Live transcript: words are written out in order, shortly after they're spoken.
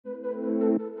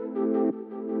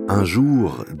Un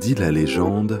jour, dit la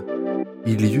légende,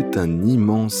 il y eut un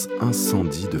immense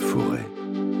incendie de forêt.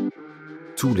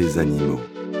 Tous les animaux,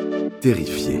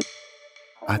 terrifiés,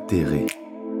 atterrés,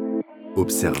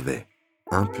 observaient,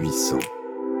 impuissants,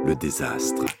 le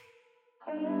désastre.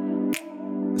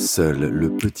 Seul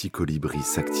le petit colibri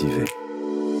s'activait,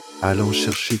 allant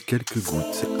chercher quelques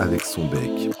gouttes avec son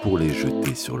bec pour les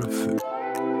jeter sur le feu.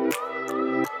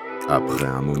 Après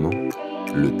un moment,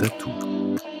 le tatou,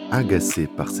 agacé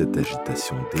par cette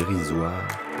agitation dérisoire,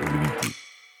 lui dit :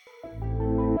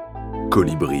 «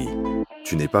 Colibri,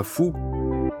 tu n'es pas fou ?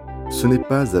 Ce n'est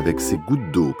pas avec ces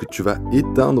gouttes d'eau que tu vas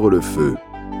éteindre le feu. »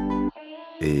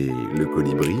 Et le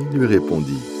colibri lui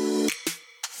répondit :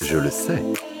 « Je le sais,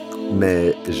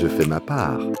 mais je fais ma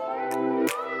part. »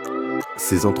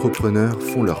 Ces entrepreneurs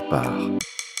font leur part,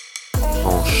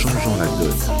 en changeant la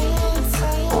donne,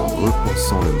 en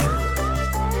repensant le monde,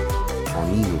 en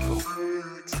innovant.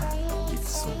 Ils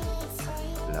sont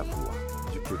la voix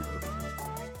du colibri.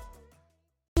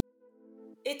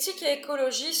 Éthique et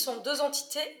écologie sont deux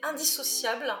entités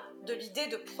indissociables de l'idée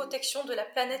de protection de la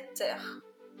planète Terre.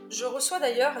 Je reçois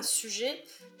d'ailleurs à ce sujet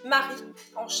Marie,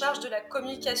 en charge de la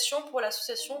communication pour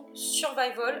l'association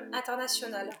Survival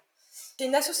International. C'est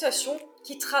une association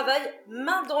qui travaille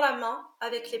main dans la main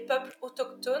avec les peuples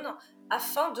autochtones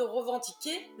afin de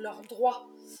revendiquer leurs droits.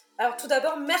 Alors tout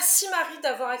d'abord, merci Marie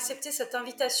d'avoir accepté cette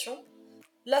invitation.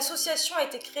 L'association a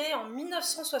été créée en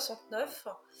 1969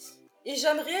 et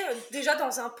j'aimerais déjà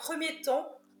dans un premier temps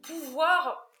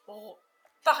pouvoir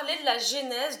parler de la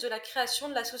genèse de la création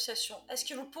de l'association. Est-ce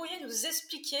que vous pourriez nous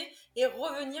expliquer et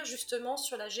revenir justement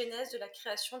sur la genèse de la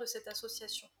création de cette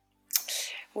association ?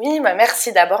 Oui,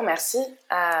 merci d'abord, merci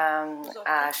à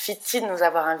Fiti de nous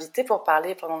avoir invités pour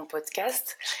parler pendant le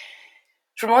podcast.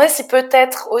 Je me demandais si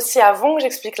peut-être aussi avant que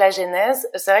j'explique la genèse,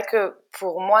 c'est vrai que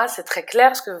pour moi c'est très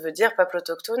clair ce que veut dire peuple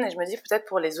autochtone et je me dis que peut-être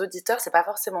pour les auditeurs c'est pas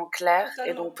forcément clair.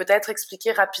 Totalement. Et donc peut-être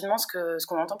expliquer rapidement ce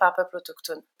qu'on entend par peuple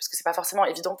autochtone parce que c'est pas forcément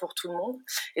évident pour tout le monde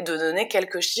et de donner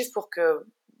quelques chiffres pour que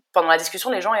pendant la discussion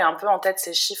les gens aient un peu en tête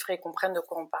ces chiffres et comprennent de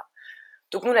quoi on parle.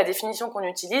 Donc nous, la définition qu'on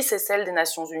utilise, c'est celle des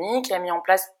Nations Unies, qui a mis en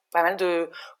place pas mal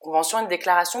de conventions et de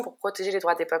déclarations pour protéger les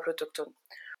droits des peuples autochtones.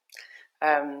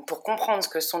 Pour comprendre ce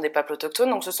que sont des peuples autochtones,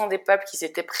 donc ce sont des peuples qui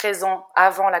étaient présents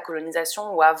avant la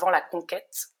colonisation ou avant la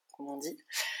conquête, comme on dit,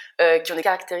 qui ont des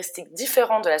caractéristiques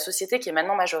différentes de la société qui est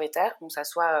maintenant majoritaire, donc ça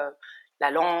soit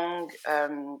la langue,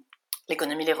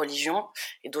 l'économie, les religions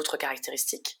et d'autres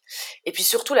caractéristiques. Et puis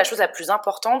surtout, la chose la plus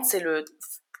importante, c'est le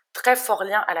très fort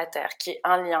lien à la terre, qui est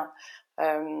un lien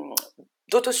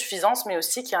d'autosuffisance, mais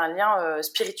aussi qui a un lien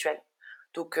spirituel.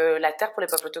 Donc la terre pour les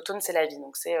peuples autochtones, c'est la vie.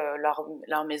 Donc c'est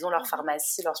leur maison, leur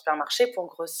pharmacie, leur supermarché pour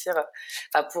grossir,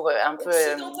 pour un peu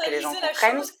que les gens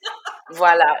comprennent.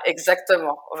 Voilà,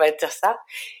 exactement, on va dire ça.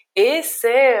 Et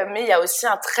mais il y a aussi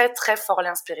un très très fort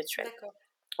lien spirituel. D'accord.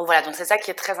 Voilà, donc c'est ça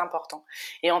qui est très important.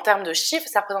 Et en termes de chiffres,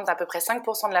 ça représente à peu près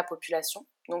 5% de la population,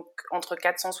 donc entre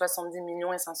 470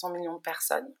 millions et 500 millions de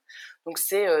personnes. Donc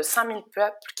c'est 5000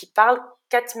 peuples qui parlent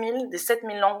 4000 des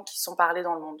 7000 langues qui sont parlées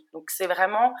dans le monde. Donc c'est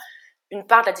vraiment une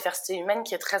part de la diversité humaine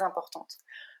qui est très importante.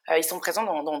 Ils sont présents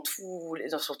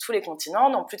sur tous les continents,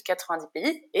 dans plus de 90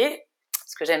 pays, et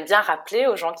ce que j'aime bien rappeler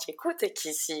aux gens qui écoutent et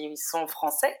qui s'ils sont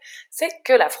français, c'est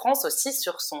que la France aussi,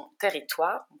 sur son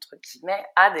territoire, entre guillemets,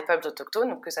 a des peuples autochtones,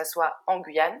 donc que ça soit en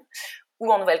Guyane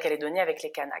ou en Nouvelle-Calédonie avec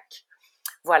les Kanaks.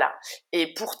 Voilà.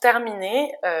 Et pour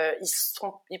terminer,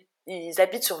 ils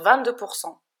habitent sur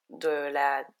 22%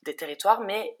 des territoires,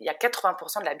 mais il y a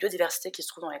 80% de la biodiversité qui se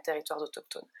trouve dans les territoires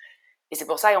autochtones. Et c'est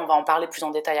pour ça, et on va en parler plus en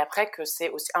détail après, que c'est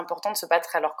aussi important de se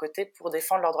battre à leur côté pour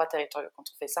défendre leurs droits territoriaux. Quand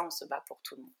on fait ça, on se bat pour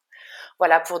tout le monde.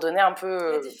 Voilà, pour donner un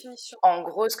peu, en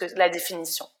gros, la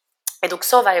définition. Et donc,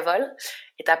 Survival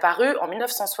est apparu en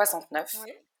 1969,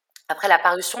 oui, après la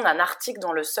parution d'un article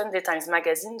dans le Sunday Times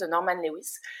Magazine de Norman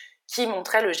Lewis, qui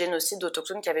montrait le génocide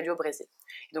d'autochtones qui avait lieu au Brésil.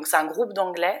 Et donc, c'est un groupe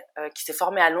d'Anglais qui s'est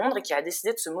formé à Londres et qui a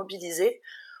décidé de se mobiliser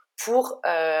pour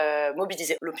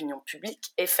mobiliser l'opinion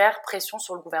publique et faire pression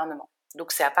sur le gouvernement.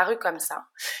 Donc c'est apparu comme ça.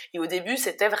 Et au début,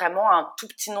 c'était vraiment un tout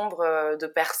petit nombre de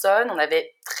personnes. On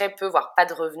avait très peu, voire pas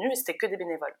de revenus, et c'était que des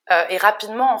bénévoles. Et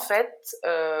rapidement, en fait,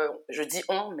 je dis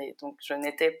on, mais donc je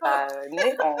n'étais pas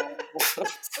née en...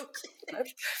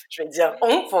 Je vais dire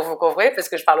on pour vous comprendre, parce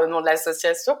que je parle au nom de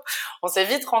l'association. On s'est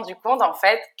vite rendu compte, en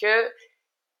fait, que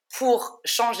pour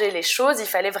changer les choses, il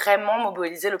fallait vraiment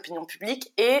mobiliser l'opinion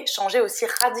publique et changer aussi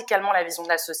radicalement la vision de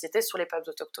la société sur les peuples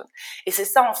autochtones. Et c'est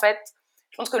ça, en fait,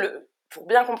 je pense que pour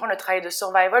bien comprendre le travail de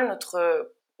Survival,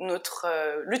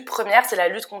 notre lutte première, c'est la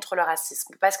lutte contre le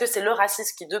racisme. Parce que c'est le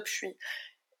racisme qui, depuis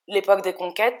l'époque des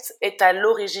conquêtes, est à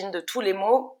l'origine de tous les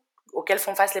maux auxquelles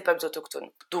font face les peuples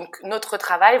autochtones. Donc notre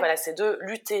travail, voilà, c'est de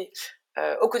lutter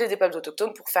aux côtés des peuples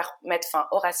autochtones pour mettre fin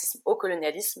au racisme, au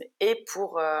colonialisme et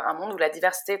pour un monde où la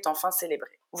diversité est enfin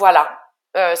célébrée. Voilà.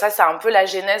 Ça, c'est un peu la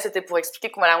genèse, c'était pour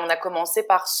expliquer qu'on a commencé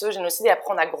par ce génocide et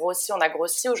après on a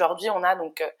grossi. Aujourd'hui, on a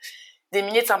donc des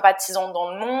milliers de sympathisants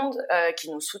dans le monde qui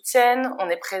nous soutiennent. On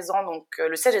est présent, donc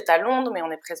le siège est à Londres, mais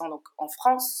on est présent donc en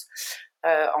France,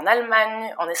 en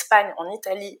Allemagne, en Espagne, en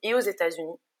Italie et aux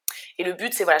États-Unis. Et le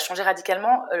but, c'est changer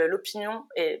radicalement l'opinion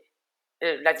et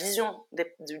la vision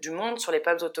du monde sur les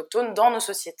peuples autochtones dans nos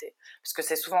sociétés. Parce que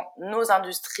c'est souvent nos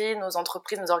industries, nos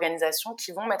entreprises, nos organisations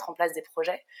qui vont mettre en place des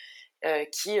projets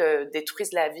qui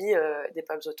détruisent la vie des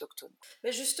peuples autochtones.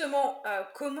 Mais justement,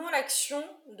 comment l'action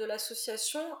de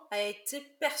l'association a été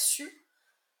perçue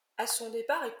à son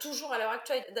départ et toujours à l'heure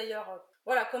actuelle d'ailleurs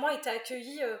comment a été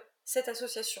accueillie cette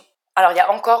association? Alors, il y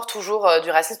a encore toujours du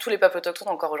racisme. Tous les peuples autochtones,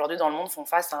 encore aujourd'hui, dans le monde, font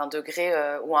face à un degré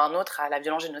ou à un autre à la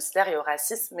violence génocidaire et au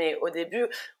racisme. Mais au début,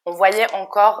 on voyait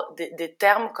encore des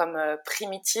termes comme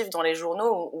primitifs dans les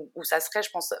journaux où ça serait,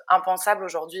 je pense, impensable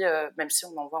aujourd'hui, même si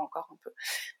on en voit encore un peu,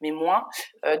 mais moins,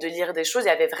 de lire des choses. Il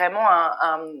y avait vraiment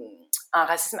un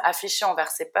racisme affiché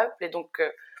envers ces peuples. Et donc,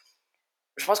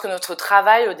 je pense que notre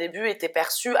travail au début était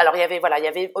perçu. Alors il y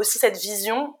avait aussi cette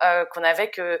vision qu'on avait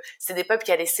que c'est des peuples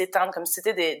qui allaient s'éteindre, comme si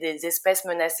c'était des espèces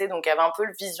menacées. Donc il y avait un peu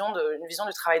une vision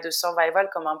du travail de survival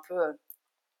comme un peu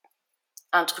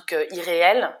un truc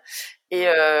irréel. Et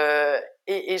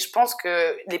je pense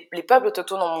que les peuples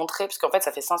autochtones ont montré, parce qu'en fait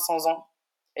ça fait 500 ans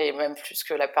et même plus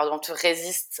que la plupart d'entre eux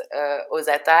résistent aux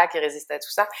attaques et résistent à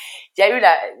tout ça.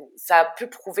 Ça a pu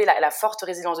prouver la forte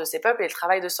résilience de ces peuples et le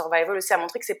travail de survival aussi a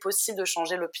montré que c'est possible de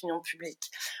changer l'opinion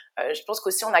publique. Je pense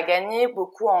qu'aussi on a gagné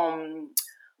beaucoup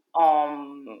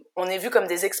on est vu comme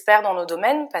des experts dans nos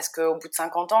domaines parce qu'au bout de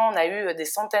 50 ans, on a eu des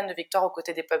centaines de victoires aux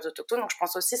côtés des peuples autochtones. Donc je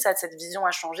pense aussi que cette vision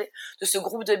a changé. De ce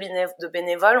groupe de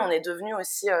bénévoles, on est devenu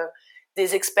aussi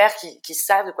des experts qui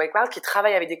savent de quoi ils parlent, qui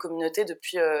travaillent avec des communautés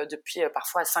depuis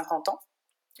parfois 50 ans.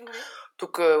 Mmh.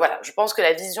 Donc je pense que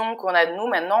la vision qu'on a de nous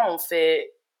maintenant, on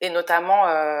fait, et notamment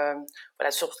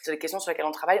sur les questions sur lesquelles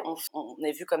on travaille, on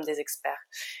est vu comme des experts.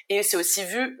 Et c'est aussi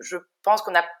vu, je pense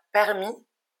qu'on a permis,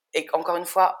 et encore une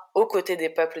fois, aux côtés des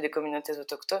peuples et des communautés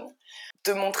autochtones,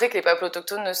 de montrer que les peuples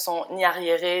autochtones ne sont ni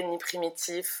arriérés, ni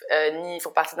primitifs, ni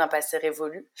font partie d'un passé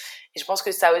révolu. Et je pense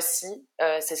que ça aussi,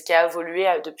 c'est ce qui a évolué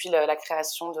depuis la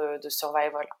création de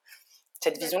Survival.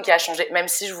 Cette vision qui a changé, même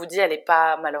si je vous dis,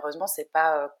 malheureusement, c'est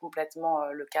pas complètement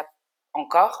le cas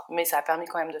encore, mais ça a permis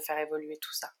quand même de faire évoluer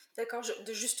tout ça. D'accord,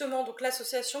 justement, donc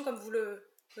l'association, comme vous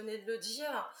venez de le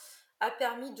dire, a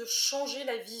permis de changer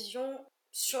la vision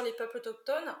sur les peuples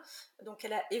autochtones, donc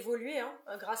elle a évolué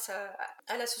grâce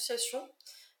à l'association,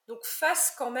 donc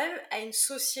face quand même à une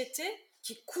société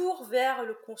qui court vers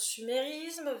le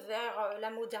consumérisme, vers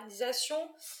la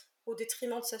modernisation, au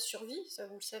détriment de sa survie, ça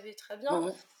vous le savez très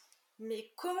bien,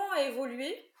 mais comment a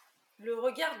évolué le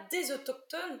regard des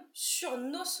autochtones sur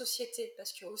nos sociétés?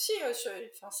 Parce que aussi,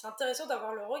 c'est intéressant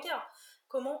d'avoir le regard,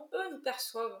 comment eux nous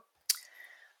perçoivent.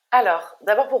 Alors,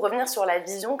 d'abord pour revenir sur la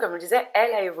vision, comme je le disais,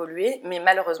 elle a évolué, mais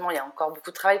malheureusement il y a encore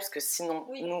beaucoup de travail parce que sinon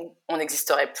nous, on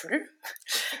n'existerait plus.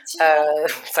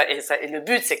 Et le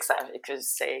but c'est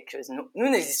que nous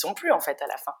n'existons plus en fait à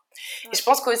la fin. Ouais. Et je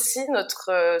pense qu'aussi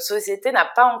notre société n'a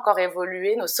pas encore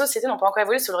évolué, nos sociétés n'ont pas encore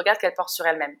évolué sur le regard qu'elles portent sur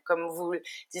elles-mêmes. Comme vous le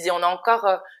disiez, on a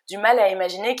encore du mal à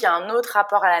imaginer qu'il y a un autre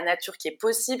rapport à la nature qui est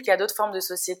possible, qu'il y a d'autres formes de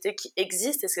société qui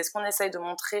existent, et c'est ce qu'on essaye de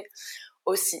montrer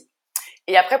aussi.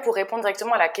 Et après, pour répondre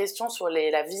directement à la question sur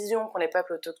la vision qu'ont les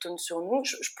peuples autochtones sur nous,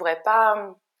 je pourrais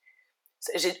pas,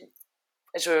 je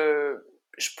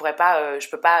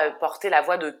peux pas porter la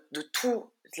voix de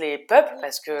tous les peuples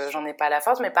parce que j'en ai pas la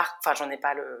force, mais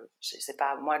c'est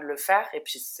pas à moi de le faire. Et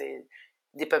puis c'est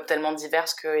des peuples tellement divers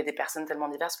et des personnes tellement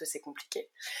diverses que c'est compliqué.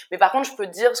 Mais par contre, je peux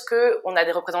dire qu'on a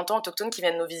des représentants autochtones qui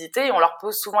viennent nous visiter et on leur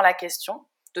pose souvent la question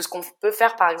de ce qu'on peut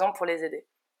faire, par exemple, pour les aider.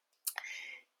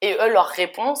 Et eux, leur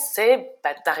réponse, c'est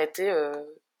d'arrêter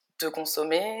de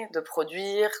consommer, de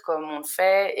produire comme on le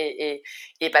fait.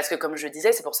 Et parce que, comme je le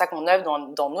disais, c'est pour ça qu'on œuvre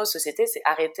dans nos sociétés, c'est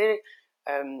arrêter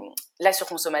la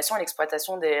surconsommation et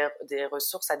l'exploitation des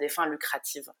ressources à des fins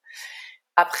lucratives.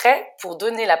 Après, pour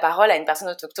donner la parole à une personne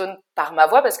autochtone par ma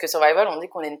voix, parce que Survival, on dit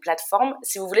qu'on est une plateforme,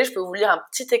 si vous voulez, je peux vous lire un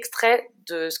petit extrait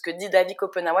de ce que dit David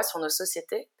Kopenawa sur nos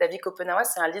sociétés. David Kopenawa,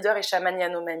 c'est un leader et chaman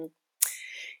Yanomami.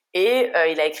 Et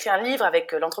il a écrit un livre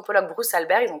avec l'anthropologue Bruce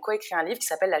Albert, ils ont coécrit un livre qui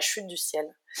s'appelle La chute du ciel.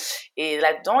 Et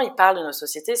là-dedans, il parle de nos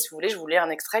sociétés. Si vous voulez, je vous lis un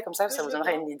extrait, comme ça vous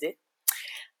donnera une idée.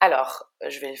 Alors,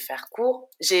 je vais le faire court.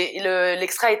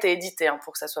 L'extrait a été édité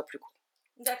pour que ça soit plus court.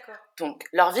 D'accord. Donc,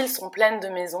 leurs villes sont pleines de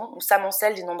maisons où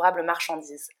s'amoncellent d'innombrables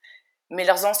marchandises. Mais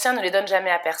leurs anciens ne les donnent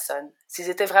jamais à personne. S'ils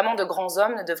étaient vraiment de grands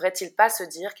hommes, ne devraient-ils pas se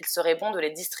dire qu'il serait bon de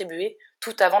les distribuer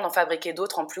tout avant d'en fabriquer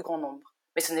d'autres en plus grand nombre?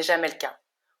 Mais ce n'est jamais le cas.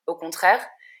 Au contraire,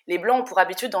 les Blancs ont pour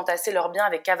habitude d'entasser leurs biens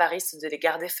avec avarice et de les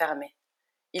garder fermés.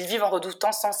 Ils vivent en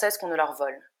redoutant sans cesse qu'on ne leur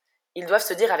vole. Ils doivent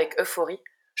se dire avec euphorie: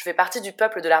 je fais partie du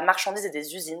peuple de la marchandise et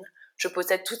des usines, je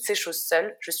possède toutes ces choses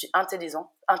seul, je suis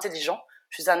intelligent,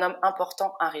 je suis un homme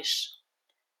important, un riche.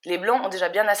 Les Blancs ont déjà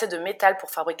bien assez de métal pour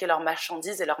fabriquer leurs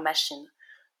marchandises et leurs machines,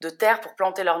 de terre pour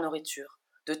planter leur nourriture,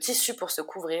 de tissus pour se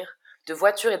couvrir, de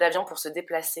voitures et d'avions pour se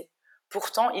déplacer.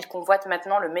 Pourtant, ils convoitent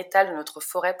maintenant le métal de notre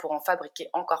forêt pour en fabriquer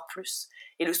encore plus,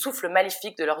 et le souffle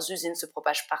maléfique de leurs usines se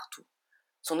propage partout.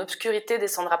 Son obscurité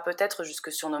descendra peut-être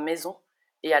jusque sur nos maisons,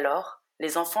 et alors,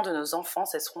 les enfants de nos enfants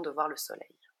cesseront de voir le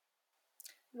soleil.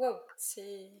 Wow,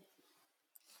 c'est...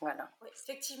 Voilà. Oui,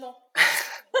 effectivement.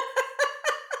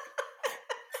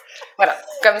 Voilà,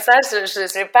 comme ça,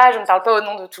 je ne parle pas au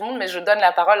nom de tout le monde, mais je donne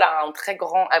la parole à un très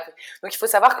grand... Donc il faut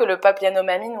savoir que le peuple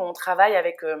Yanomami, nous on travaille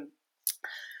avec...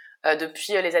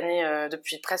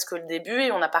 depuis presque le début,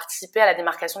 et on a participé à la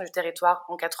démarcation du territoire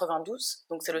en 92.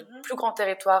 Donc c'est le plus grand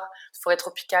territoire de forêt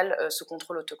tropicale sous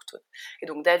contrôle autochtone. Et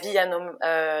donc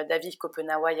David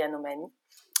Kopenawa Yanomami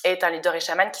est un leader et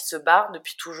chaman qui se bat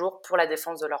depuis toujours pour la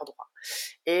défense de leurs droits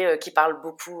et qui parle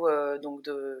beaucoup donc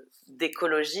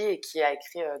d'écologie et qui a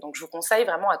écrit... donc je vous conseille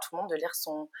vraiment à tout le monde de lire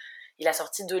son... Il a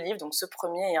sorti 2 livres, donc ce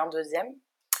premier et un deuxième.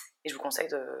 Et je vous conseille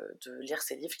de lire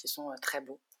ces livres qui sont très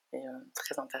beaux et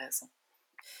très intéressants.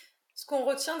 Ce qu'on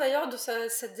retient d'ailleurs de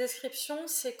cette description,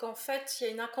 c'est qu'en fait, il y a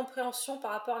une incompréhension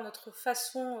par rapport à notre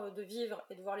façon de vivre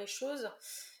et de voir les choses.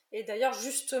 Et d'ailleurs,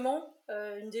 justement,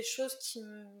 une des choses qui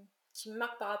me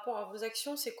marque par rapport à vos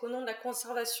actions, c'est qu'au nom de la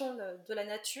conservation de la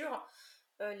nature,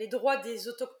 les droits des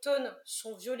autochtones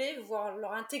sont violés, voire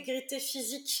leur intégrité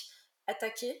physique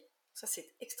attaquée. Ça, c'est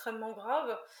extrêmement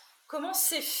grave. Comment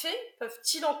ces faits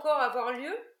peuvent-ils encore avoir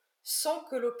lieu sans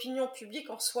que l'opinion publique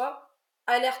en soit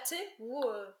alertée ou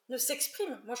ne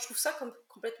s'exprime? Moi, je trouve ça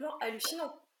complètement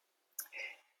hallucinant.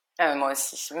 Moi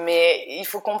aussi. Mais il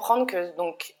faut comprendre que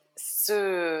donc,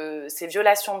 ces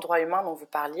violations de droits humains dont vous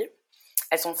parliez,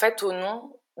 elles sont faites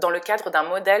dans le cadre d'un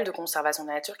modèle de conservation de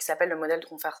la nature qui s'appelle le modèle de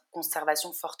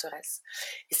conservation forteresse.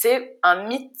 Et c'est un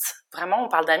mythe, vraiment on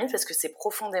parle d'un mythe parce que c'est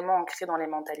profondément ancré dans les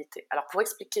mentalités. Alors pour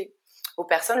expliquer aux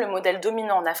personnes, le modèle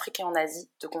dominant en Afrique et en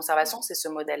Asie de conservation, c'est ce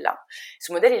modèle-là.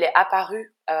 Ce modèle, il est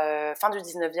apparu fin du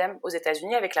 19e aux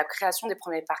États-Unis avec la création des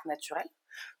premiers parcs naturels,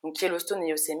 donc Yellowstone et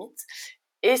Yosemite.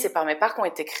 Et ces premiers parcs ont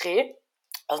été créés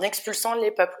en expulsant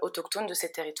les peuples autochtones de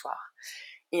ces territoires.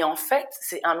 Et en fait,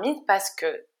 c'est un mythe parce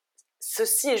que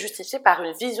ceci est justifié par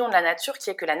une vision de la nature qui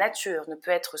est que la nature ne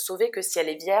peut être sauvée que si elle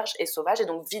est vierge et sauvage et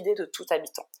donc vidée de tout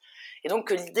habitant. Et donc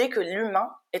que l'idée que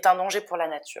l'humain est un danger pour la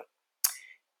nature.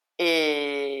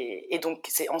 Et donc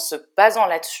c'est en se basant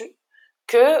là-dessus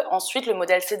que ensuite le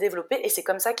modèle s'est développé et c'est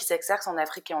comme ça qu'il s'exerce en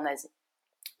Afrique et en Asie.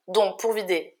 Donc pour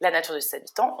vider la nature de ses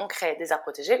habitants, on crée des aires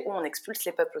protégées où on expulse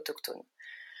les peuples autochtones.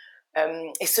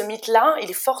 Et ce mythe-là, il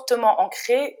est fortement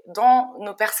ancré dans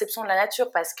nos perceptions de la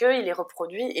nature parce qu'il est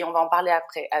reproduit, et on va en parler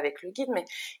après avec le guide, mais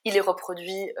il est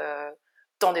reproduit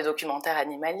dans des documentaires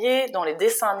animaliers, dans les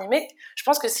dessins animés. Je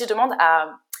pense que si je demande à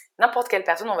n'importe quelle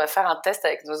personne, on va faire un test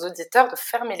avec nos auditeurs de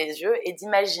fermer les yeux et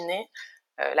d'imaginer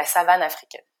la savane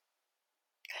africaine.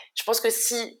 Je pense que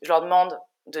si je leur demande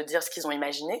de dire ce qu'ils ont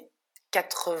imaginé,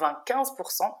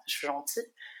 95%, je suis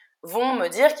gentille, vont me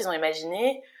dire qu'ils ont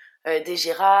imaginé des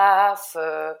girafes,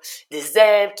 des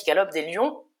zèbres qui galopent, des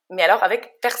lions, mais alors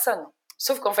avec personne.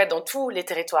 Sauf qu'en fait, dans tous les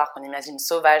territoires qu'on imagine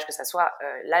sauvages, que ce soit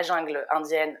la jungle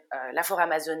indienne, la forêt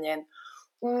amazonienne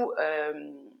ou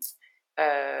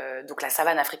donc la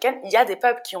savane africaine, il y a des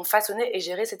peuples qui ont façonné et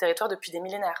géré ces territoires depuis des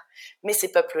millénaires. Mais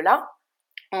ces peuples-là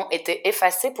ont été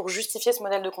effacés pour justifier ce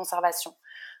modèle de conservation.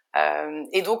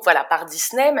 Et donc voilà, par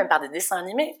Disney, même par des dessins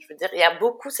animés, je veux dire, il y a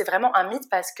beaucoup, c'est vraiment un mythe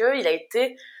parce qu'il a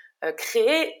été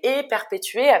créé et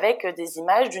perpétué avec des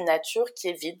images d'une nature qui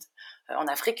est vide. En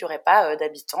Afrique, il n'y aurait pas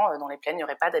d'habitants dans les plaines, il n'y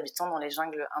aurait pas d'habitants dans les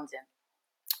jungles indiennes.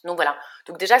 Donc voilà,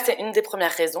 donc déjà c'est une des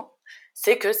premières raisons,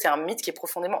 c'est que c'est un mythe qui est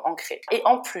profondément ancré. Et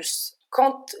en plus,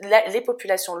 quand les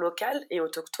populations locales et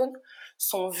autochtones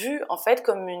sont vues en fait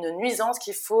comme une nuisance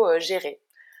qu'il faut gérer.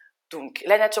 Donc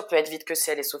la nature peut être vide que si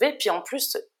elle est sauvée, puis en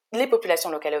plus les populations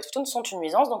locales et autochtones sont une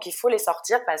nuisance, donc il faut les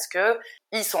sortir parce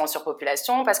qu'ils sont en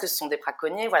surpopulation, parce que ce sont des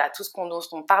braconniers, voilà, tout ce dont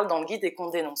on parle dans le guide et qu'on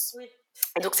dénonce. Oui.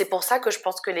 Et donc c'est pour ça que je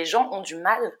pense que les gens ont du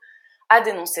mal à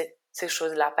dénoncer ces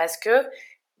choses-là, parce que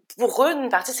pour eux, une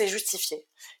partie, c'est justifié.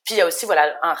 Puis il y a aussi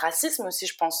voilà, un racisme aussi,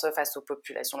 je pense, face aux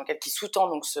populations locales, qui sous-tend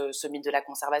donc ce mythe de la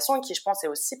conservation, et qui, je pense, est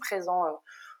aussi présent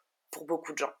pour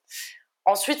beaucoup de gens.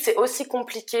 Ensuite, c'est aussi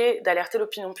compliqué d'alerter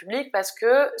l'opinion publique parce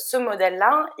que ce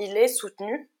modèle-là, il est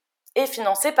soutenu et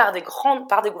financé par des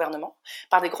gouvernements,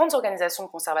 par des grandes organisations de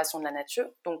conservation de la nature,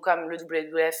 donc comme le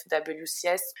WWF,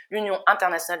 WCS, l'Union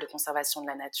internationale de conservation de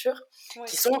la nature,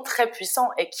 qui sont très puissants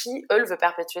et qui, eux, veulent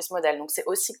perpétuer ce modèle. Donc c'est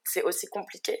aussi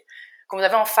compliqué. Quand vous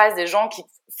avez en face des gens qui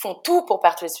font tout pour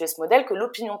perpétuer ce modèle, que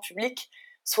l'opinion publique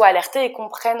soit alertée et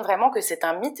comprenne vraiment que c'est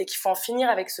un mythe et qu'il faut en finir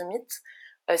avec ce mythe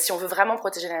si on veut vraiment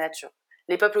protéger la nature.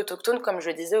 Les peuples autochtones, comme je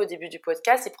le disais au début du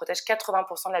podcast, ils protègent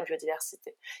 80% de la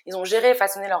biodiversité. Ils ont géré et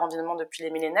façonné leur environnement depuis les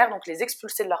millénaires, donc les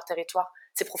expulser de leur territoire,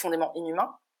 c'est profondément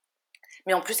inhumain,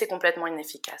 mais en plus c'est complètement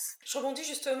inefficace. Je rebondis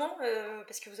justement,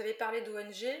 parce que vous avez parlé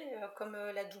d'ONG, comme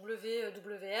la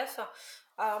WWF.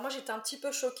 Alors moi j'étais un petit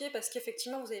peu choquée parce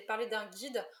qu'effectivement vous avez parlé d'un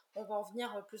guide, on va en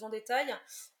venir plus en détail,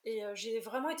 et j'ai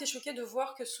vraiment été choquée de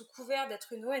voir que sous couvert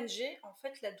d'être une ONG, en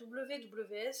fait la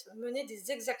WWF menait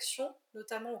des exactions,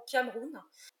 notamment au Cameroun.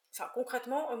 Enfin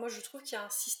concrètement, moi je trouve qu'il y a un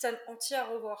système entier à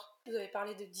revoir. Vous avez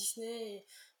parlé de Disney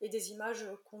et des images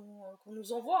qu'on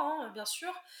nous envoie, hein, bien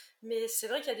sûr, mais c'est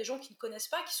vrai qu'il y a des gens qui ne connaissent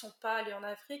pas, qui ne sont pas allés en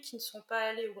Afrique, qui ne sont pas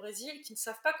allés au Brésil, qui ne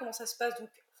savent pas comment ça se passe, donc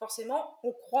forcément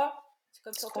on croit. C'est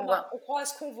comme sur Thomas, on croit à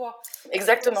ce qu'on voit.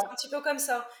 Exactement. C'est un petit peu comme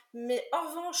ça. Mais en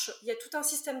revanche, il y a tout un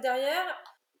système derrière,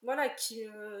 voilà, qui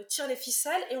tire les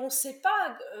ficelles et on ne sait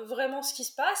pas vraiment ce qui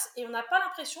se passe et on n'a pas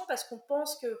l'impression parce qu'on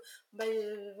pense que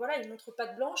voilà, ils ne montrent pas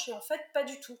de blanche et en fait pas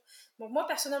du tout. Donc moi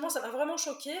personnellement ça m'a vraiment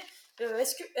choquée.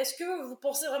 Est-ce que vous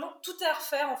pensez vraiment que tout est à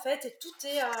refaire en fait et tout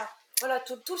est à, voilà,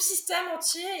 tout le système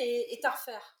entier est à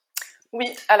refaire?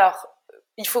 Oui, alors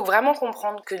il faut vraiment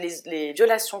comprendre que les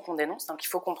violations qu'on dénonce, donc il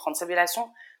faut comprendre ces violations,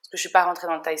 parce que je ne suis pas rentrée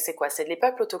dans le détail, c'est quoi? C'est les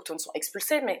peuples autochtones sont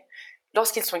expulsés, mais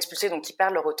lorsqu'ils sont expulsés, donc ils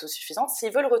perdent leur autosuffisance,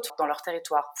 s'ils veulent retourner dans leur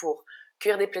territoire pour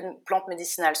cueillir des plantes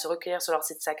médicinales, se recueillir sur leur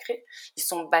site sacré, ils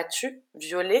sont battus,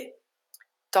 violés,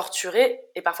 torturés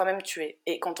et parfois même tués.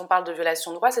 Et quand on parle de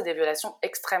violations de droits, c'est des violations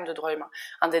extrêmes de droits humains.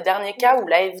 Un des derniers cas où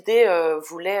l'AFD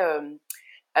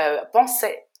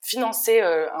pensait financer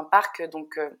un parc,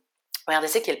 donc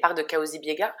RDC, qui est le parc de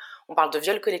Kaozi-Biega, on parle de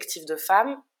viols collectifs de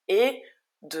femmes et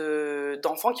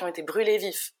d'enfants qui ont été brûlés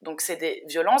vifs. Donc c'est des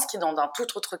violences qui, dans un tout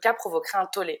autre cas, provoqueraient un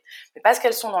tollé. Mais parce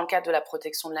qu'elles sont dans le cadre de la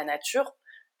protection de la nature,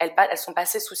 elles sont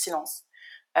passées sous silence.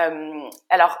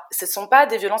 Alors, ce ne sont pas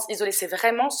des violences isolées, c'est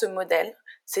vraiment ce modèle,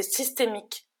 c'est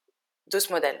systémique de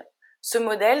ce modèle. Ce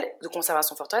modèle de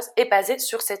conservation forteresse est basé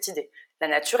sur cette idée. La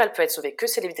nature, elle peut être sauvée que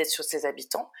si elle est évitée sur ses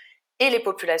habitants, et les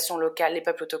populations locales, les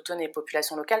peuples autochtones et les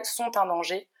populations locales sont un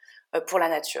danger pour la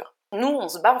nature. Nous, on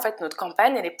se bat, en fait, notre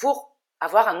campagne, elle est pour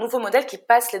avoir un nouveau modèle qui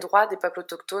passe les droits des peuples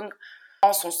autochtones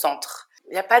en son centre.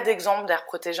 Il n'y a pas d'exemple d'aires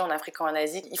protégées en Afrique ou en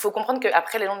Asie. Il faut comprendre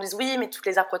qu'après, les gens disent oui, mais toutes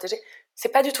les aires protégées, c'est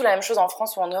pas du tout la même chose en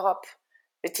France ou en Europe.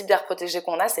 Les types d'aires protégées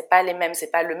qu'on a, c'est pas les mêmes,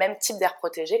 c'est pas le même type d'aires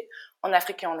protégées en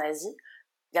Afrique et en Asie.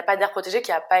 Il n'y a pas d'aire protégée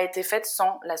qui n'a pas été faite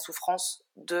sans la souffrance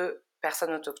de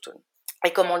personnes autochtones.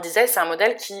 Et comme on le disait, c'est un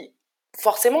modèle qui,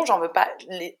 forcément, j'en veux pas.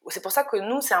 C'est pour ça que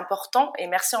nous, c'est important, et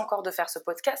merci encore de faire ce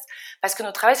podcast, parce que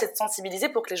notre travail, c'est de sensibiliser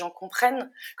pour que les gens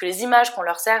comprennent que les images qu'on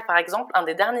leur sert, par exemple, un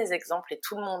des derniers exemples, et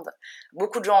tout le monde,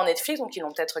 beaucoup de gens en Netflix, donc ils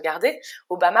l'ont peut-être regardé,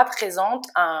 Obama présente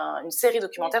une série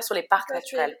documentaire sur les parcs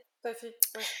naturels. Ouais.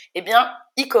 Eh bien,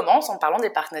 il commence en parlant des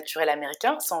parcs naturels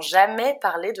américains sans jamais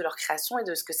parler de leur création et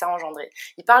de ce que ça a engendré.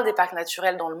 Il parle des parcs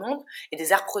naturels dans le monde et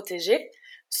des aires protégées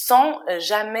sans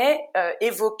jamais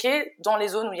évoquer dans les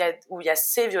zones où il y a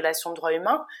ces violations de droits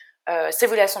humains,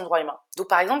 Donc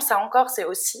par exemple, ça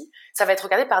va être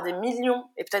regardé par des millions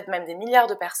et peut-être même des milliards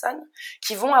de personnes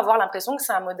qui vont avoir l'impression que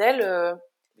c'est un modèle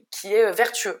qui est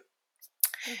vertueux.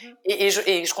 Mm-hmm.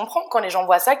 Et je comprends quand les gens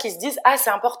voient ça, qu'ils se disent « Ah, c'est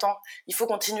important, il faut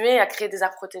continuer à créer des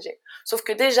aires protégées. » Sauf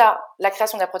que déjà, la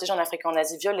création d'aires protégées en Afrique et en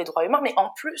Asie viole les droits humains, mais en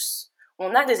plus,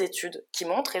 on a des études qui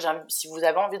montrent, et si vous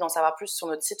avez envie d'en savoir plus sur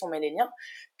notre site, on met les liens,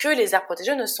 que les aires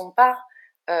protégées ne sont pas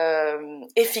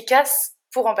efficaces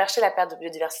pour empêcher la perte de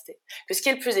biodiversité. Que ce qui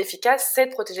est le plus efficace, c'est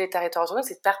de protéger les territoires autochtones,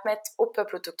 c'est de permettre aux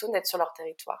peuples autochtones d'être sur leur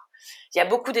territoire. Il y a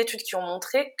beaucoup d'études qui ont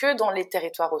montré que dans les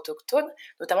territoires autochtones,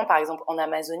 notamment par exemple en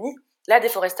Amazonie, la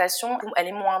déforestation, elle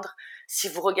est moindre. Si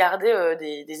vous regardez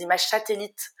des images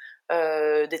satellites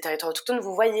des territoires autochtones,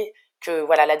 vous voyez que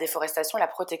voilà, la déforestation et la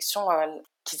protection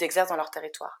qu'ils exercent dans leur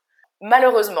territoire.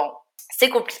 Malheureusement, c'est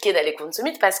compliqué d'aller contre ce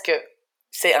mythe parce que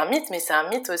c'est un mythe, mais c'est un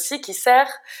mythe aussi qui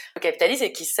sert le capitalisme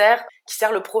et qui sert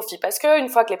le profit. Parce qu'une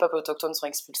fois que les peuples autochtones sont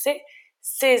expulsés,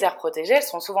 ces aires protégées, elles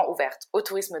sont souvent ouvertes au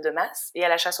tourisme de masse et à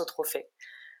la chasse aux trophées.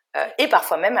 Et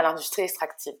parfois même à l'industrie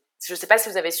extractive. Je ne sais pas si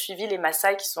vous avez suivi les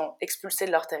Maasai qui sont expulsés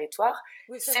de leur territoire.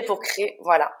 Oui, c'est pour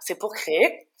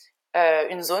créer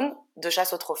une zone de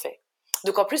chasse aux trophées.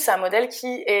 Donc en plus, c'est un modèle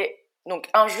qui est donc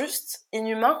injuste,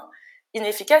 inhumain,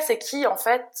 inefficace et qui, en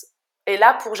fait, est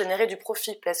là pour générer du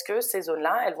profit, parce que ces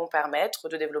zones-là, elles vont permettre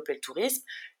de développer le tourisme.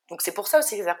 Donc c'est pour ça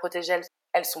aussi que les aires protégées,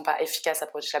 elles sont pas efficaces à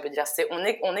protéger la biodiversité.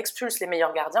 On expulse les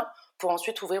meilleurs gardiens pour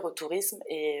ensuite ouvrir au tourisme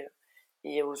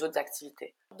et aux autres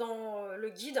activités. Dans le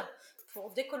guide,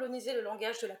 pour décoloniser le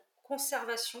langage de la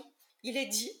conservation, il est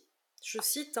dit, je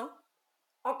cite,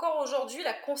 encore aujourd'hui,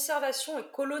 la conservation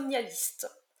est colonialiste.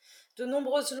 De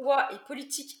nombreuses lois et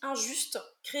politiques injustes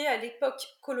créées à l'époque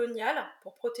coloniale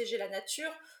pour protéger la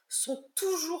nature sont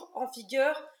toujours en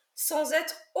vigueur sans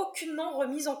être aucunement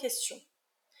remises en question.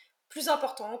 Plus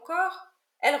important encore,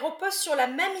 elles reposent sur la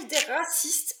même idée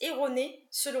raciste erronée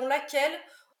selon laquelle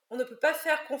on ne peut pas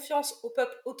faire confiance aux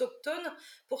peuples autochtones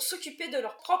pour s'occuper de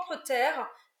leur propre terre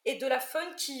et de la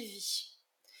faune qui y vit.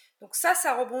 Donc ça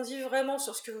rebondit vraiment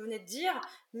sur ce que vous venez de dire,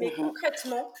 mais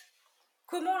concrètement,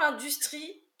 comment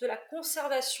l'industrie de la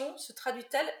conservation se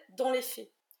traduit-elle dans les faits ?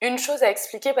 Une chose à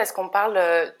expliquer, parce qu'on parle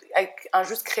avec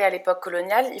injuste créé à l'époque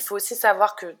coloniale, il faut aussi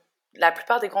savoir que la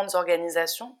plupart des grandes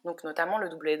organisations, donc notamment le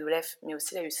WWF, mais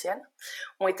aussi la UCN,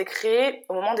 ont été créées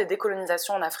au moment des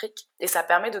décolonisations en Afrique, et ça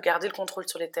permet de garder le contrôle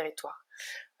sur les territoires.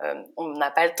 On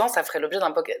n'a pas le temps, ça ferait l'objet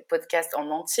d'un podcast en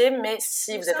entier, mais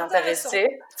si vous êtes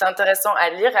intéressé, c'est intéressant à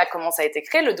lire à comment ça a été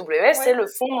créé. Le WWF, c'est le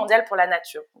Fonds mondial pour la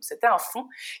nature. Donc, c'était un fonds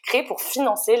créé pour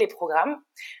financer les programmes,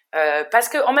 parce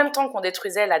qu'en même temps qu'on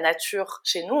détruisait la nature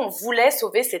chez nous, on voulait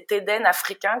sauver cet Éden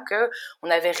africain qu'on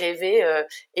avait rêvé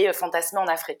et fantasmé en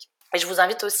Afrique. Et je vous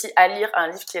invite aussi à lire un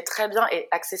livre qui est très bien et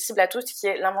accessible à tous, qui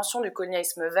est L'invention du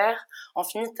colonialisme vert, en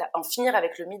finir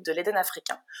avec le mythe de l'Éden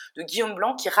africain, de Guillaume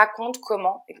Blanc, qui raconte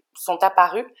comment sont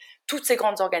apparues toutes ces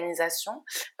grandes organisations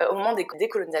au moment des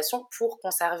décolonisations pour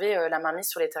conserver la mainmise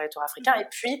sur les territoires africains, et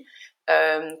puis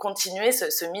continuer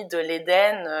ce mythe de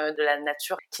l'Éden, de la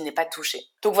nature qui n'est pas touchée.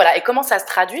 Donc voilà, et comment ça se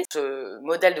traduit ? Ce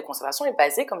modèle de conservation est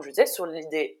basé, comme je disais, sur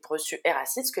l'idée reçue et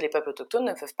raciste que les peuples autochtones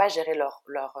ne peuvent pas gérer leur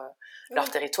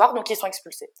territoire, donc ils sont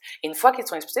expulsés. Et une fois qu'ils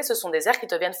sont expulsés, ce sont des aires qui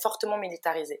deviennent fortement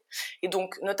militarisées. Et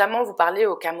donc, notamment, vous parlez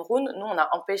au Cameroun, nous on a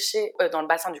empêché, dans le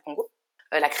bassin du Congo,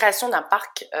 la création d'un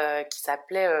parc qui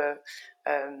s'appelait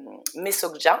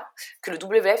Mesogja, que le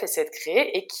WWF essayait de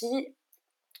créer et qui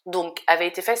donc avait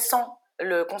été fait sans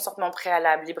le consentement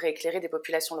préalable, libre et éclairé des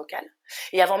populations locales.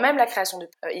 Et avant même la création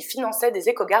il finançait des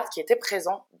éco-gardes qui étaient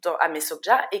présents à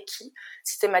Mesogja et qui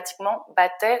systématiquement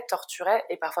battaient, torturaient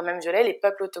et parfois même violaient les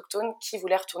peuples autochtones qui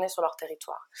voulaient retourner sur leur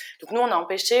territoire. Donc nous, on a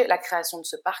empêché la création de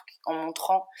ce parc en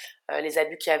montrant les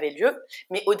abus qui avaient lieu.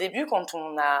 Mais au début, quand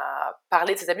on a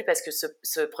parlé de ces abus, parce que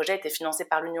ce projet était financé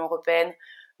par l'Union européenne,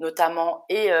 notamment,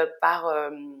 et par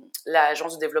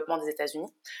l'Agence de développement des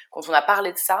États-Unis. Quand on a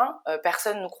parlé de ça,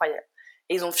 personne ne nous croyait.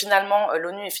 Et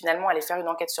l'ONU est finalement allée faire une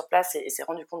enquête sur place et s'est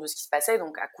rendu compte de ce qui se passait,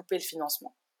 donc a coupé le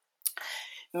financement.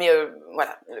 Mais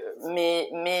voilà.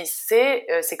 Mais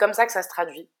c'est comme ça que ça se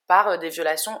traduit, par des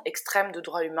violations extrêmes de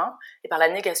droits humains et par la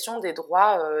négation des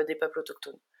droits des peuples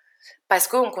autochtones. Parce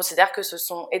qu'on considère que ce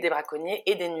sont et des braconniers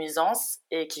et des nuisances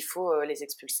et qu'il faut les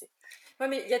expulser. Oui,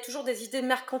 mais il y a toujours des idées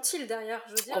mercantiles derrière,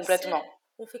 je veux dire. Complètement.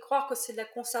 On fait croire que c'est de la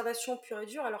conservation pure et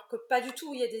dure, alors que pas du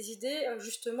tout. Il y a des idées,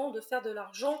 justement, de faire de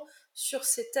l'argent sur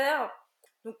ces terres.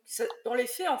 Donc, dans les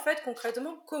faits, en fait,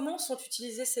 concrètement, comment sont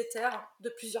utilisées ces terres ? De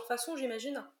plusieurs façons,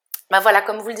 j'imagine. Ben voilà,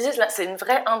 comme vous le disiez, c'est une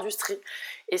vraie industrie.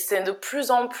 Et c'est de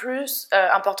plus en plus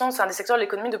important, c'est un des secteurs de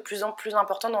l'économie de plus en plus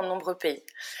important dans de nombreux pays.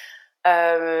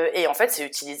 Et en fait, c'est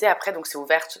utilisé après, donc c'est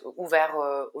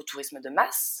ouvert au tourisme de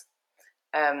masse.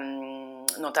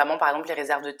 Notamment par exemple les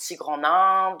réserves de tigres en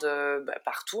Inde,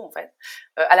 partout en fait,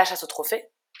 à la chasse aux trophées,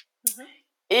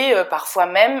 et parfois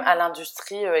même à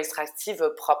l'industrie extractive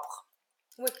propre.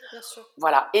 Oui, bien sûr.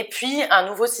 Voilà. Et puis un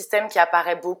nouveau système qui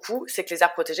apparaît beaucoup, c'est que les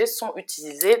aires protégées sont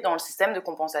utilisées dans le système de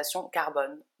compensation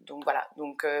carbone. Donc voilà,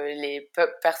 donc les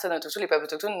personnes autochtones, les peuples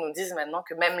autochtones nous disent maintenant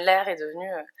que même l'air est devenu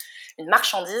une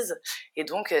marchandise, et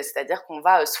donc c'est-à-dire qu'on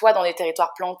va soit dans les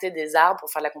territoires planter des arbres pour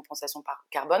faire de la compensation par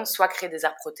carbone, soit créer des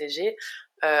aires protégées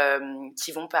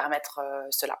qui vont permettre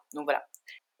cela. Donc voilà,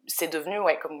 c'est devenu,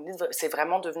 comme vous dites, c'est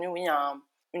vraiment devenu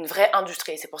une vraie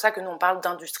industrie. Et c'est pour ça que nous on parle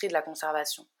d'industrie de la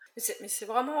conservation. Mais c'est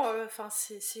vraiment,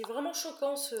 c'est vraiment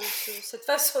choquant cette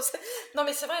façon. Non,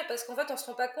 mais c'est vrai, parce qu'en fait, on se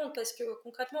rend pas compte, parce que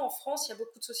concrètement, en France, il y a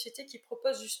beaucoup de sociétés qui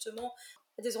proposent justement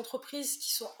à des entreprises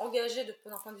qui sont engagées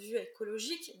d'un point de vue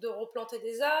écologique de replanter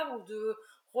des arbres ou de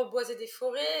reboiser des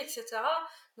forêts, etc.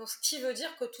 Donc, ce qui veut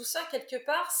dire que tout ça, quelque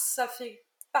part, ça fait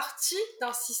partie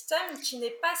d'un système qui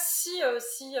n'est pas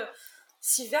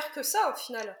si vert que ça, au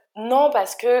final. Non,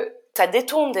 parce que ça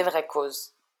détourne des vraies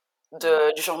causes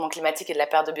du changement climatique et de la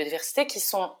perte de biodiversité, qui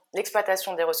sont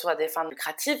l'exploitation des ressources à des fins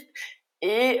lucratives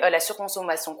et la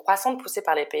surconsommation croissante poussée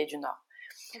par les pays du Nord.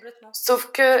 Complètement.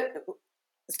 Sauf que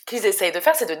ce qu'ils essayent de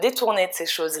faire, c'est de détourner de ces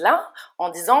choses-là en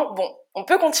disant, bon, on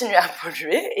peut continuer à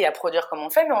polluer et à produire comme on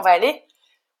fait, mais on va aller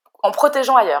en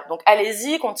protégeant ailleurs. Donc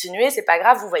allez-y, continuez, c'est pas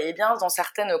grave, vous voyez bien, dans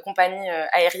certaines compagnies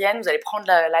aériennes, vous allez prendre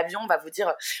l'avion, on va vous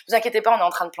dire, vous inquiétez pas, on est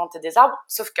en train de planter des arbres,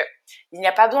 sauf que il n'y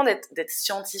a pas besoin d'être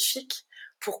scientifique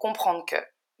pour comprendre que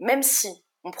même si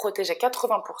on protégeait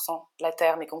 80% de la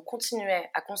Terre, mais qu'on continuait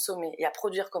à consommer et à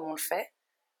produire comme on le fait,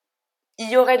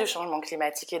 il y aurait du changement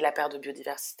climatique et de la perte de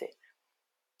biodiversité.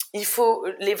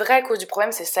 Les vraies causes du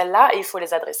problème, c'est celles-là, et il faut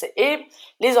les adresser. Et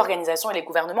les organisations et les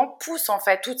gouvernements poussent en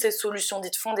fait toutes ces solutions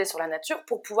dites fondées sur la nature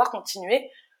pour pouvoir continuer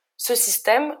ce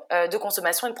système de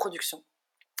consommation et de production.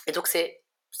 Et donc c'est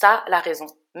ça la raison.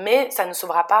 Mais ça ne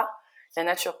sauvera pas la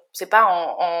nature. C'est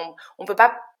pas on peut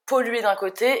pas polluer d'un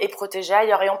côté et protéger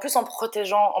ailleurs. Et en plus en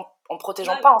protégeant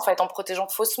pas en fait, en protégeant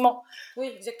faussement. Oui,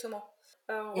 exactement.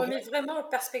 On remet vraiment en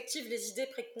perspective les idées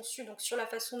préconçues donc sur la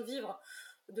façon de vivre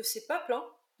de ces peuples, hein,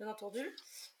 bien entendu,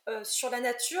 sur la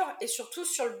nature et surtout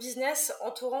sur le business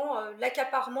entourant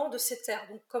l'accaparement de ces terres.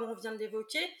 Donc, comme on vient de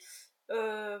l'évoquer,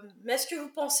 mais est-ce que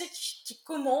vous pensez qu'il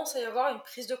commence à y avoir une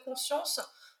prise de conscience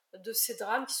de ces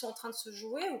drames qui sont en train de se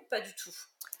jouer ou pas du tout?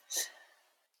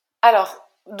 Alors,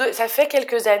 ça fait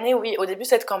quelques années, oui. Au début,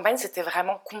 cette campagne, c'était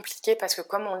vraiment compliqué parce que,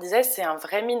 comme on le disait, c'est un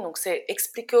vrai mythe. Donc, c'est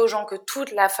expliquer aux gens que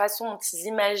toute la façon dont ils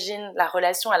imaginent la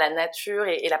relation à la nature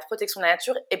et la protection de la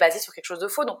nature est basée sur quelque chose de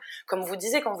faux. Donc, comme vous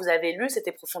disiez, quand vous avez lu,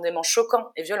 c'était profondément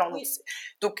choquant et violent. Oui.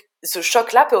 Donc, ce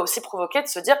choc-là peut aussi provoquer de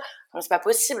se dire, non, c'est pas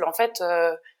possible, en fait,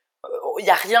 il n'y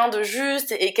a rien de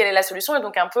juste et quelle est la solution? Et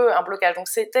donc, un peu un blocage. Donc,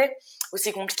 c'était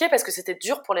aussi compliqué parce que c'était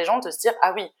dur pour les gens de se dire,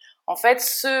 ah oui, en fait,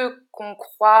 ce qu'on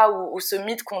croit ou ce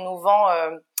mythe qu'on nous vend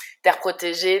terre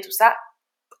protégée, tout ça,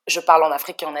 je parle en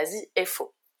Afrique et en Asie, est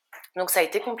faux. Donc ça a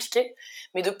été compliqué,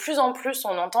 mais de plus en plus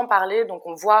on entend parler, donc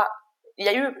on voit, il y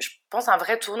a eu, je pense, un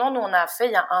vrai tournant. Nous on a fait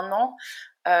il y a 1 an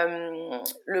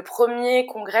le premier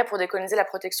congrès pour décoloniser la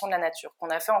protection de la nature,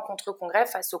 qu'on a fait en contre-congrès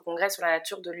face au congrès sur la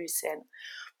nature de l'UICN,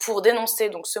 pour dénoncer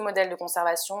donc ce modèle de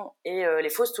conservation et les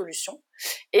fausses solutions,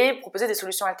 et proposer des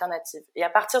solutions alternatives. Et à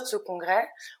partir de ce congrès,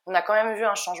 on a quand même vu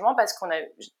un changement parce qu'on a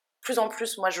de plus en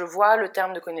plus, moi je vois le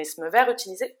terme de communisme vert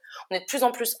utilisé. On est de plus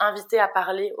en plus invités à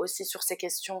parler aussi sur ces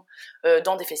questions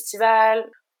dans des festivals,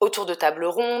 autour de tables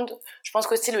rondes. Je pense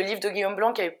qu'aussi le livre de Guillaume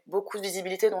Blanc, qui a eu beaucoup de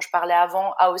visibilité, dont je parlais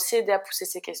avant, a aussi aidé à pousser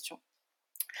ces questions.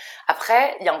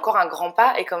 Après, il y a encore un grand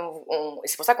pas, et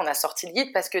c'est pour ça qu'on a sorti le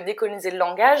guide, parce que décoloniser le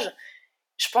langage,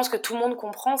 je pense que tout le monde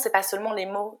comprend, c'est pas seulement les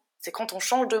mots. C'est quand on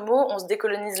change de mots, on se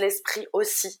décolonise l'esprit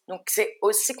aussi. Donc c'est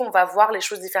aussi qu'on va voir les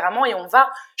choses différemment et on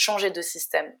va changer de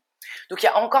système. Donc il y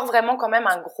a encore vraiment quand même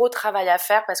un gros travail à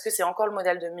faire parce que c'est encore le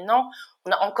modèle dominant.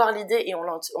 On a encore l'idée et on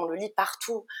le lit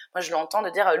partout. Moi je l'entends de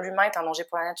dire l'humain est un danger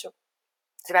pour la nature.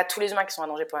 C'est pas tous les humains qui sont un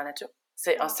danger pour la nature.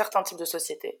 C'est un certain type de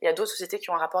société. Il y a d'autres sociétés qui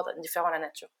ont un rapport différent à la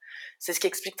nature. C'est ce qui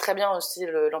explique très bien aussi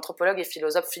l'anthropologue et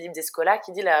philosophe Philippe Descola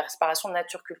qui dit la séparation de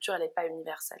nature-culture, elle n'est pas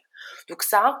universelle. Donc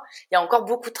ça, il y a encore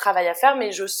beaucoup de travail à faire,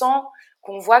 mais je sens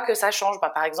qu'on voit que ça change.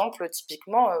 Par exemple,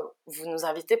 typiquement, vous nous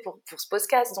invitez pour ce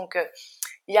podcast. Donc,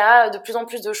 il y a de plus en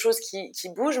plus de choses qui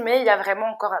bougent, mais il y a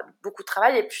vraiment encore beaucoup de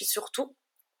travail. Et puis surtout,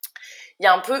 il y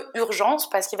a un peu urgence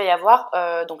parce qu'il va y avoir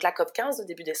donc la COP15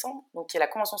 début décembre, donc qui est la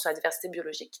Convention sur la diversité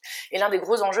biologique. Et l'un des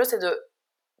gros enjeux, c'est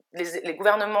les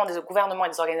gouvernements et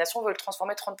des organisations veulent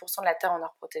transformer 30% de la terre en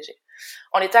aire protégée.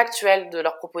 En l'état actuel de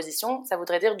leur proposition, ça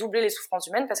voudrait dire doubler les souffrances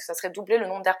humaines parce que ça serait doubler le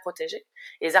nombre d'aires protégées.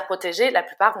 Et les aires protégées, la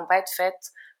plupart vont pas être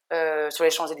faites sur les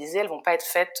Champs-Élysées, elles vont pas être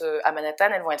faites à Manhattan,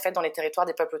 elles vont être faites dans les territoires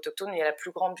des peuples autochtones où il y a la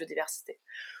plus grande biodiversité.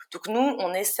 Donc nous,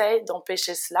 on essaye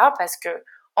d'empêcher cela parce que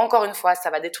encore une fois, ça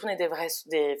va détourner des vraies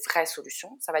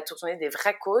solutions, ça va détourner des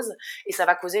vraies causes et ça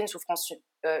va causer une souffrance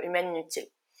humaine inutile.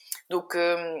 Donc,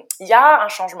 il y a un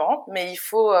changement, mais il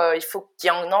faut qu'il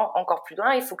y en ait encore plus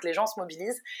loin, il faut que les gens se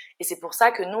mobilisent. Et c'est pour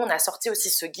ça que nous, on a sorti aussi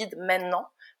ce guide maintenant,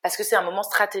 parce que c'est un moment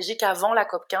stratégique avant la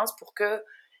COP15 pour que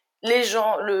les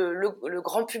gens, le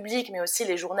grand public, mais aussi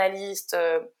les journalistes,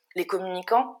 les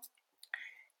communicants,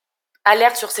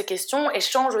 alertent sur ces questions et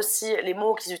changent aussi les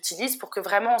mots qu'ils utilisent pour que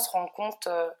vraiment on se rende compte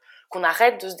qu'on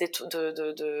arrête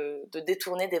de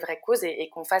détourner des vraies causes et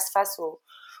qu'on fasse face aux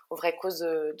vraies causes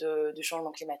du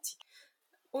changement climatique.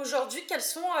 Aujourd'hui, quels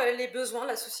sont les besoins de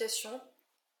l'association?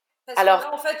 Parce Alors, que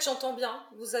là, en fait, j'entends bien,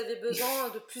 vous avez besoin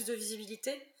de plus de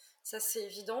visibilité, ça c'est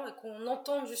évident, et qu'on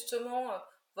entende justement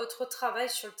votre travail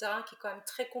sur le terrain qui est quand même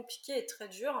très compliqué et très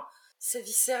dur. C'est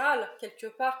viscéral, quelque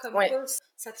part, comme oui. cause,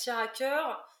 ça tient à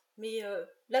cœur, mais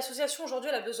l'association aujourd'hui,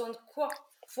 elle a besoin de quoi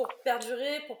pour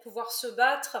perdurer, pour pouvoir se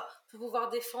battre, pour pouvoir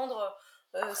défendre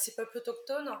ces peuples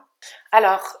autochtones?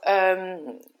 Alors,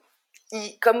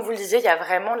 comme vous le disiez, il y a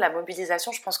vraiment de la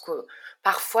mobilisation. Je pense que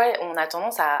parfois, on a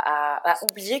tendance à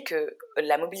oublier que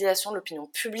la mobilisation de l'opinion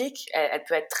publique, elle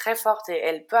peut être très forte et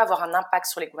elle peut avoir un impact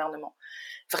sur les gouvernements.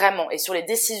 Vraiment, et sur les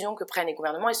décisions que prennent les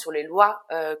gouvernements et sur les lois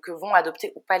que vont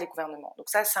adopter ou pas les gouvernements. Donc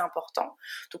ça, c'est important.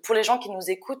 Donc pour les gens qui nous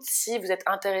écoutent, si vous êtes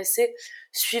intéressés,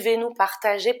 suivez-nous,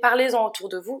 partagez, parlez-en autour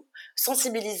de vous,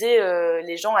 sensibilisez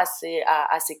les gens à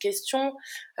ces questions.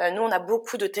 Nous, on a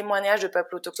beaucoup de témoignages de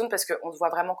peuples autochtones parce qu'on se voit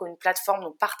vraiment comme une plateforme,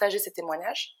 donc partagez ces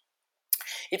témoignages.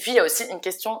 Et puis, il y a aussi une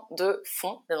question de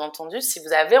fonds, bien entendu. Si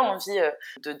vous avez envie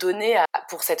de donner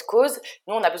pour cette cause,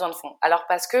 nous, on a besoin de fonds. Alors,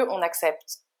 parce qu'on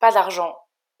n'accepte pas d'argent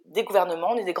des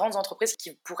gouvernements ni des grandes entreprises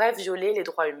qui pourraient violer les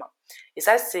droits humains. Et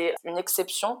ça, c'est une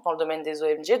exception dans le domaine des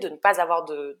ONG de ne pas avoir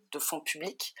de fonds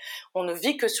publics. On ne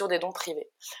vit que sur des dons privés.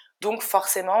 Donc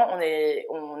forcément, on est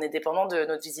dépendant de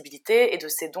notre visibilité et de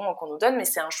ces dons qu'on nous donne, mais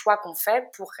c'est un choix qu'on fait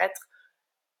pour être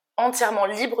entièrement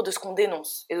libre de ce qu'on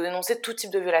dénonce et de dénoncer tout type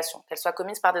de violation, qu'elles soient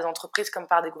commises par des entreprises comme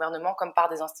par des gouvernements, comme par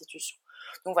des institutions.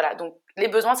 Donc voilà, donc les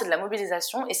besoins, c'est de la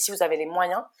mobilisation et si vous avez les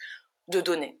moyens de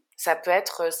donner. Ça peut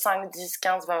être 5, 10,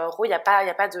 15, 20 euros, il n'y a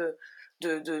pas de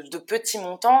petits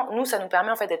montants. Nous, ça nous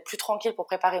permet en fait d'être plus tranquilles pour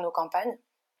préparer nos campagnes.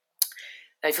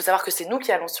 Il faut savoir que c'est nous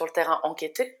qui allons sur le terrain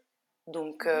enquêter.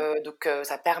 Donc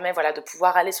ça permet de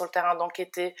pouvoir aller sur le terrain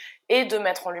d'enquêter et de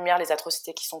mettre en lumière les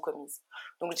atrocités qui sont commises.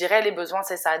 Donc je dirais les besoins,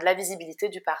 c'est ça, de la visibilité,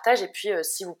 du partage et puis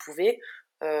si vous pouvez,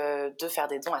 de faire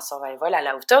des dons à Survival à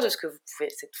la hauteur de ce que vous pouvez.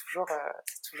 C'est toujours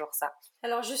ça.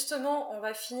 Alors justement, on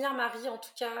va finir, Marie. En tout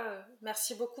cas,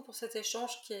 merci beaucoup pour cet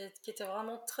échange qui était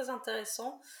vraiment très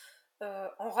intéressant.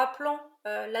 En rappelant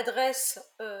l'adresse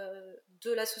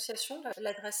de l'association,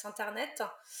 l'adresse internet.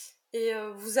 Et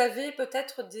vous avez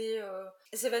peut-être des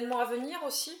événements à venir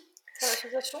aussi pour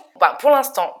l'association ? Pour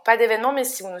l'instant, pas d'événements, mais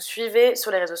si vous nous suivez sur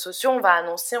les réseaux sociaux, on va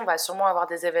sûrement avoir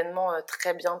des événements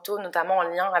très bientôt, notamment en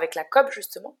lien avec la COP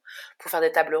justement, pour faire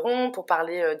des tables rondes, pour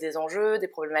parler des enjeux, des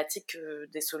problématiques,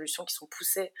 des solutions qui sont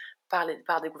poussées par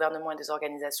des gouvernements et des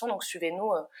organisations. Donc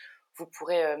suivez-nous, vous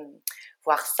pourrez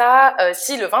voir ça.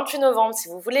 Si le 28 novembre, si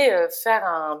vous voulez faire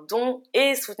un don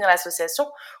et soutenir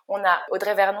l'association, on a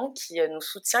Audrey Vernon qui nous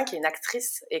soutient, qui est une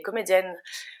actrice et comédienne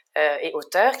et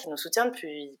auteur qui nous soutient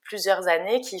depuis plusieurs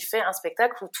années, qui fait un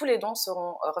spectacle où tous les dons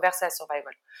seront reversés à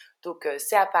Survival. Donc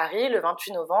c'est à Paris le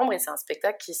 28 novembre et c'est un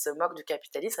spectacle qui se moque du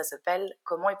capitalisme, ça s'appelle «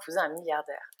 Comment épouser un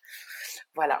milliardaire ».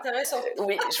 Voilà. Intéressant.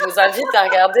 Oui, je vous invite à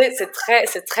regarder, c'est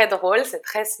très drôle,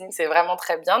 c'est vraiment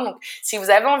très bien. Donc si vous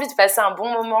avez envie de passer un bon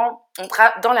moment, on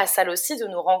sera dans la salle aussi, de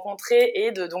nous rencontrer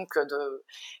et de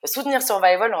soutenir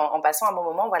Survival en passant un bon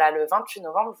moment. Voilà, le 28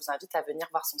 novembre, je vous invite à venir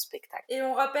voir son spectacle. Et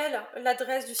on rappelle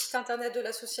l'adresse du site internet de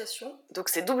l'association. Donc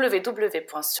c'est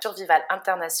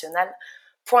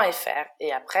www.survivalinternational.fr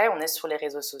et après on est sur les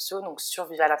réseaux sociaux, donc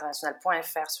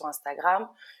survivalinternational.fr sur Instagram,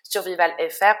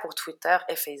 survivalfr pour Twitter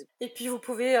et Facebook. Et puis vous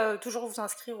pouvez toujours vous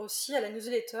inscrire aussi à la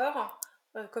newsletter,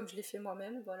 comme je l'ai fait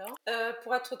moi-même, voilà,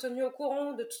 pour être tenu au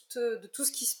courant de tout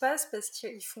ce qui se passe, parce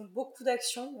qu'ils font beaucoup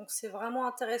d'actions, donc c'est vraiment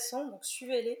intéressant, donc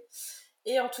suivez-les.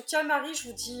 Et en tout cas, Marie, je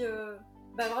vous dis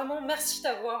vraiment merci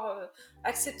d'avoir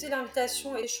accepté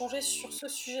l'invitation et échangé sur ce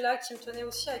sujet-là qui me tenait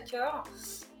aussi à cœur.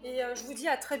 Et je vous dis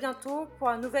à très bientôt pour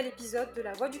un nouvel épisode de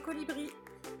La Voix du Colibri.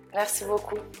 Merci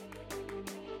beaucoup.